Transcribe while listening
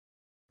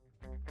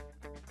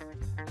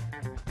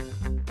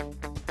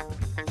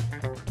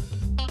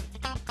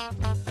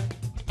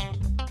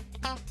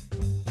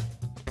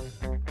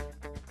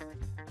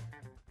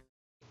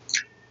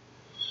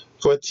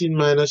14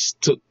 minus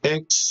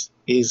 2x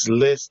is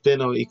less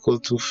than or equal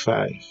to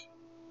 5.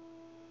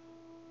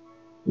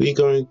 We're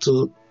going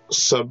to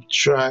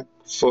subtract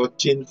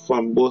 14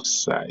 from both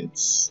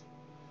sides.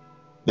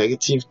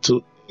 Negative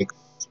 2x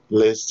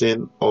less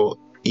than or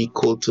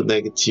equal to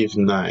negative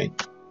 9.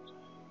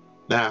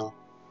 Now,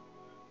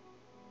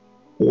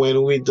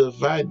 when we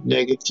divide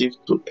negative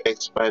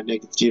 2x by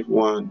negative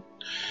 1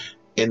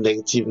 and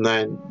negative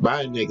 9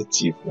 by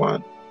negative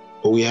 1,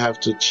 we have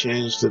to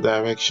change the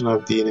direction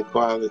of the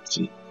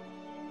inequality.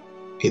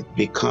 It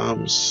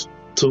becomes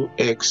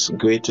 2x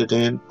greater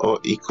than or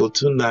equal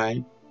to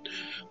 9,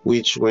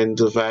 which when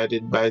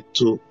divided by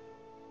 2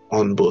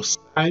 on both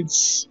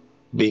sides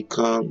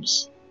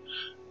becomes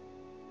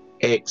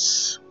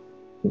x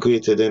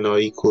greater than or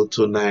equal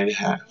to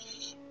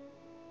 9/2.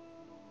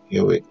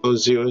 Here we go,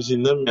 0 is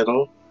in the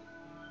middle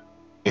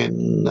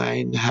and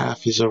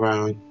 9/2 is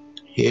around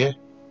here.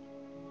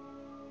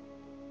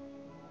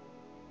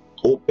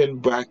 Open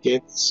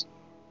bracket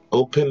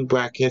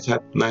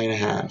at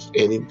 9/2,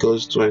 and it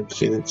goes to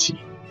infinity.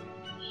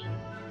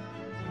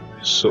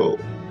 So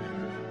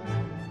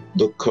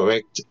the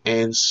correct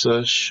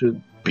answer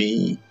should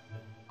be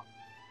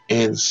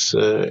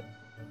answer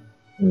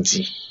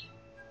D.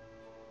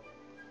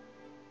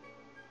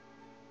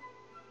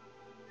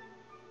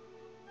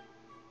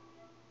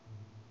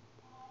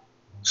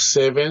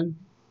 Seven,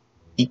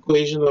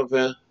 equation of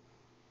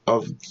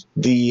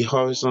the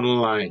horizontal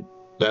line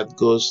that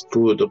goes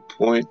through the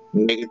point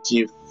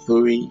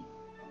 -3,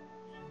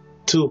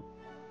 2.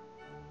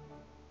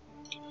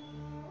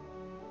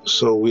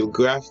 So we'll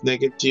graph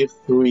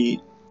 -3,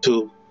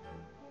 2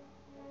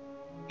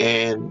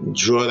 and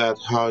draw that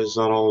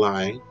horizontal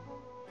line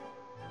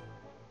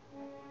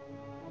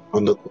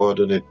on the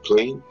coordinate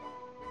plane,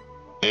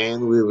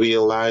 and we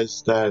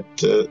realize that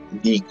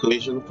the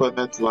equation for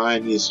that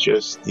line is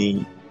just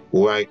the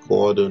y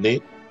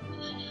coordinate,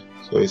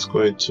 so it's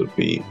going to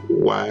be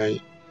y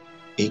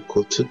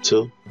equal to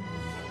 2.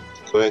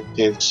 The correct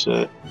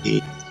answer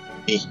is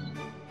B.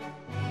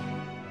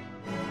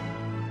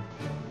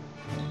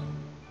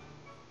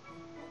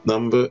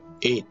 Number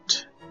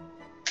 8.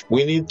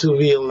 We need to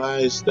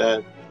realize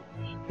that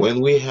when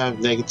we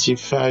have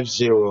 -5,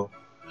 0,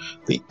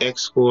 the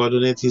x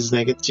coordinate is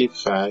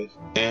 -5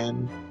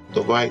 and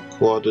the y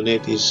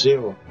coordinate is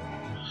 0.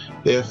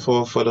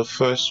 Therefore, for the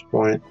first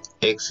point,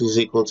 x is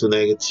equal to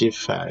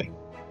 -5.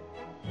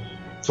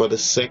 For the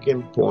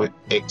second point,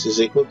 x is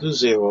equal to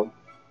 0.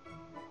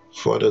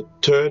 For the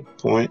third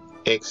point,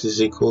 x is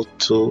equal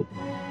to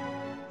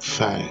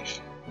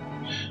 5.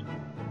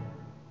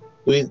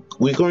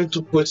 We're going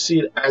to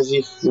proceed as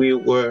if we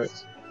were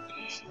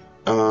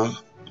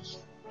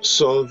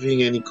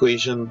solving an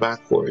equation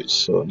backwards.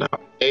 So now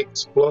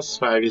x plus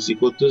 5 is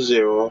equal to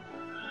 0,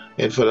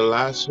 and for the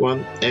last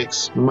one,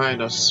 x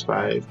minus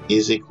 5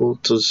 is equal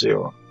to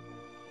 0.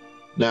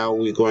 Now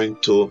we're going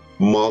to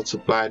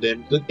multiply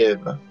them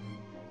together.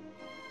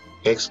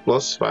 X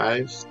plus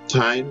 5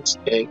 times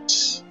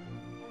x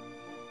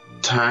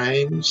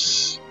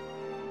times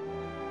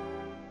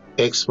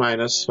x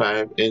minus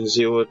 5, and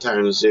 0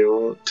 times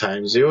 0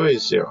 times 0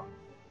 is 0.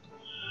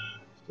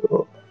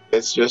 So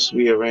let's just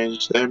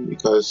rearrange them,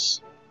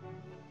 because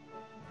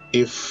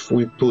if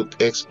we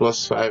put x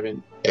plus 5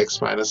 and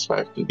x minus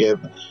 5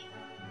 together,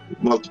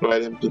 multiply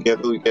them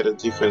together, we get a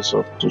difference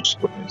of 2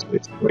 squares.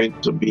 It's going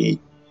to be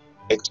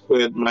x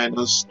squared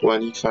minus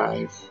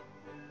 25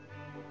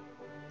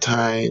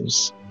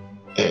 times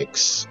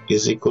x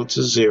is equal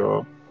to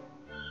 0,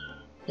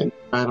 and the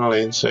final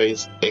answer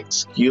is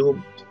x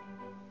cubed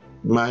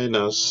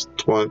minus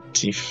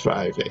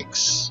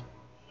 25x.